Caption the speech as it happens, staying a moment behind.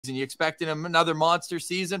You expecting him another monster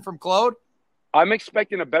season from Claude? I'm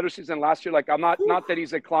expecting a better season last year. Like, I'm not that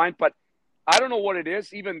he's a client, but I don't know what it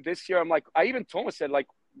is. Even this year, I'm like, I even told him, I said, like,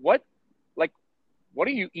 what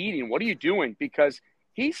are you eating? What are you doing? Because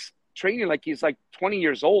he's training like he's like 20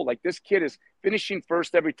 years old. Like, this kid is finishing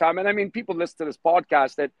first every time. And I mean, people listen to this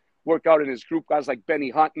podcast that work out in his group, guys like Benny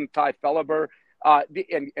Hunton, Ty Felliber,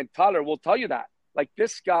 and Tyler will tell you that. Like,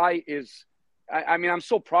 this guy is, I mean, I'm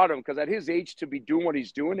so proud of him because at his age to be doing what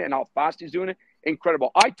he's doing and how fast he's doing it,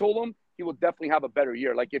 incredible. I told him he will definitely have a better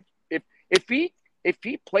year. Like, if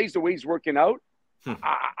he plays the way he's working out,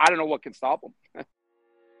 I don't know what can stop him.